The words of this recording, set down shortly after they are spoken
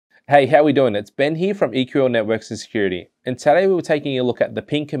Hey, how we doing? It's Ben here from EQL Networks and Security, and today we were taking a look at the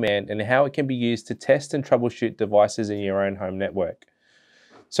ping command and how it can be used to test and troubleshoot devices in your own home network.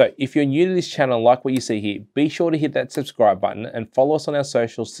 So if you're new to this channel and like what you see here, be sure to hit that subscribe button and follow us on our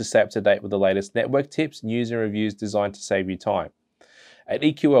socials to stay up to date with the latest network tips, news and reviews designed to save you time. At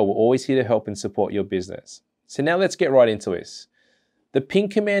EQL, we're always here to help and support your business. So now let's get right into this. The ping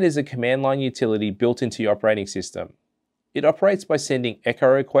command is a command line utility built into your operating system. It operates by sending echo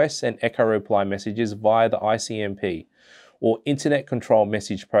requests and echo reply messages via the ICMP, or Internet Control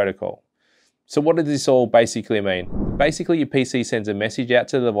Message Protocol. So what does this all basically mean? Basically, your PC sends a message out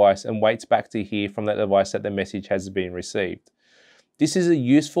to the device and waits back to hear from that device that the message has been received. This is a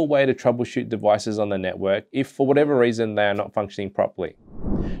useful way to troubleshoot devices on the network if for whatever reason they are not functioning properly.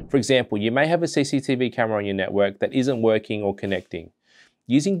 For example, you may have a CCTV camera on your network that isn't working or connecting.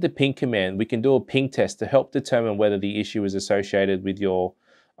 Using the ping command, we can do a ping test to help determine whether the issue is associated with your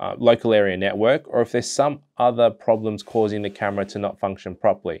local area network or if there's some other problems causing the camera to not function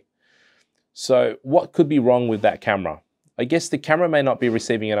properly. So what could be wrong with that camera? I guess the camera may not be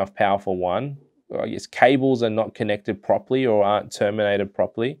receiving enough power for one. I guess cables are not connected properly or aren't terminated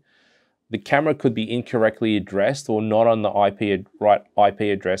properly. The camera could be incorrectly addressed or not on the right IP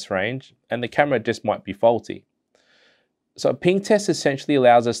address range, and the camera just might be faulty. So a ping test essentially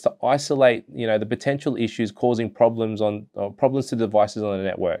allows us to isolate, the potential issues causing problems to devices on the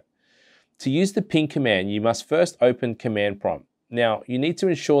network. To use the ping command, you must first open command prompt. Now, you need to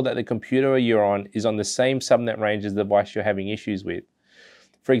ensure that the computer you're on is on the same subnet range as the device you're having issues with.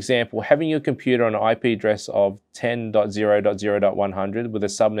 For example, having your computer on an IP address of 10.0.0.100 with a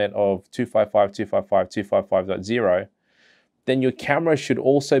subnet of 255.255.255.0, then your camera should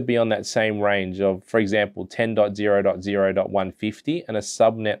also be on that same range of, for example, 10.0.0.150 and a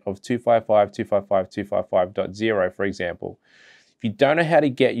subnet of 255.255.255.0, for example. If you don't know how to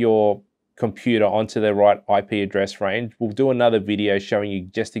get your computer onto the right IP address range, we'll do another video showing you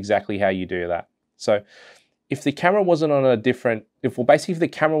just exactly how you do that. So if the camera wasn't on a different, if the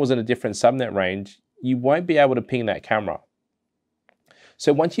camera was in a different subnet range, you won't be able to ping that camera.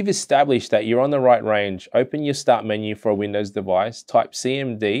 So once you've established that you're on the right range, open your Start menu for a Windows device, type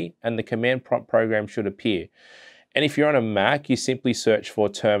CMD, and the command prompt program should appear. And if you're on a Mac, you simply search for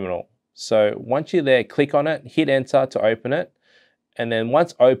Terminal. So once you're there, click on it, hit Enter to open it, and then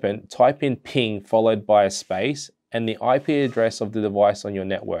once open, type in ping followed by a space and the IP address of the device on your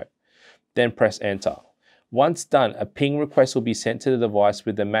network. Then press Enter. Once done, a ping request will be sent to the device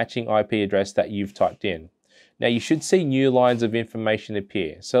with the matching IP address that you've typed in. Now you should see new lines of information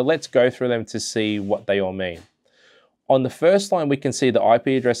appear, so let's go through them to see what they all mean. On the first line, we can see the IP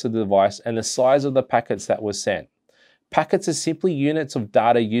address of the device and the size of the packets that were sent. Packets are simply units of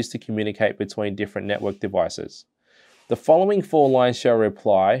data used to communicate between different network devices. The following four lines show a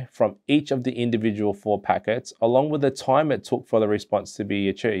reply from each of the individual four packets, along with the time it took for the response to be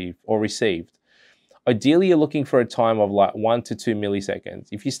achieved or received. Ideally, you're looking for a time of like 1 to 2 milliseconds.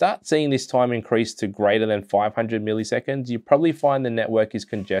 If you start seeing this time increase to greater than 500 milliseconds, you probably find the network is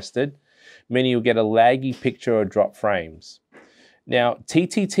congested, meaning you'll get a laggy picture or drop frames. Now,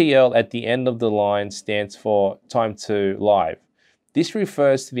 TTTL at the end of the line stands for time to live. This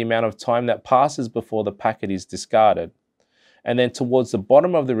refers to the amount of time that passes before the packet is discarded. And then towards the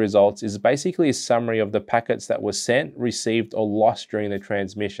bottom of the results is basically a summary of the packets that were sent, received, or lost during the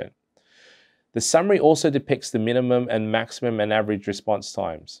transmission. The summary also depicts the minimum and maximum and average response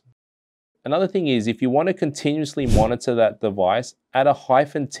times. Another thing is, if you want to continuously monitor that device, add a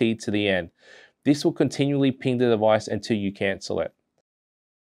 -T to the end. This will continually ping the device until you cancel it.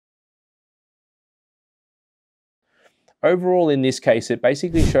 Overall, in this case, it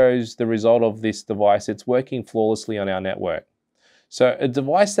basically shows the result of this device. It's working flawlessly on our network. So a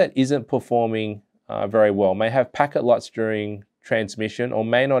device that isn't performing very well may have packet loss during transmission or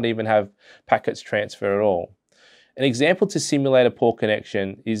may not even have packets transfer at all. An example to simulate a poor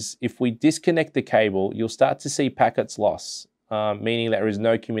connection is if we disconnect the cable, you'll start to see packets loss, meaning there is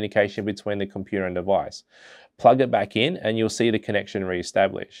no communication between the computer and device. Plug it back in and you'll see the connection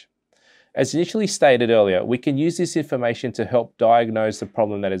re-establish. As initially stated earlier, we can use this information to help diagnose the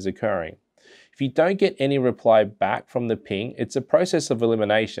problem that is occurring. If you don't get any reply back from the ping, it's a process of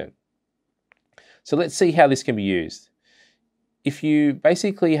elimination. So let's see how this can be used. If you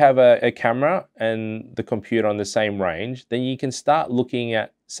basically have a camera and the computer on the same range, then you can start looking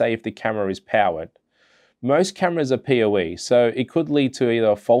at, say, if the camera is powered. Most cameras are PoE, so it could lead to either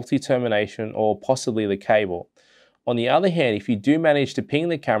a faulty termination or possibly the cable. On the other hand, if you do manage to ping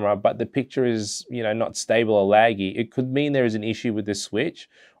the camera, but the picture is, not stable or laggy, it could mean there is an issue with the switch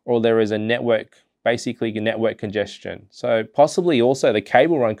or there is a network basically your network congestion. So possibly also the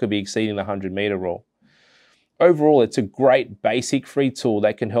cable run could be exceeding the 100-meter rule. Overall, it's a great basic free tool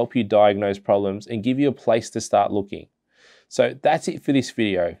that can help you diagnose problems and give you a place to start looking. So that's it for this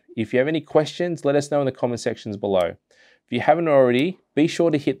video. If you have any questions, let us know in the comment sections below. If you haven't already, be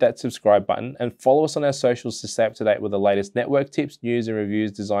sure to hit that subscribe button and follow us on our socials to stay up to date with the latest network tips, news and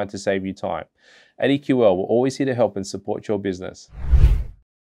reviews designed to save you time. At EQL, we're always here to help and support your business.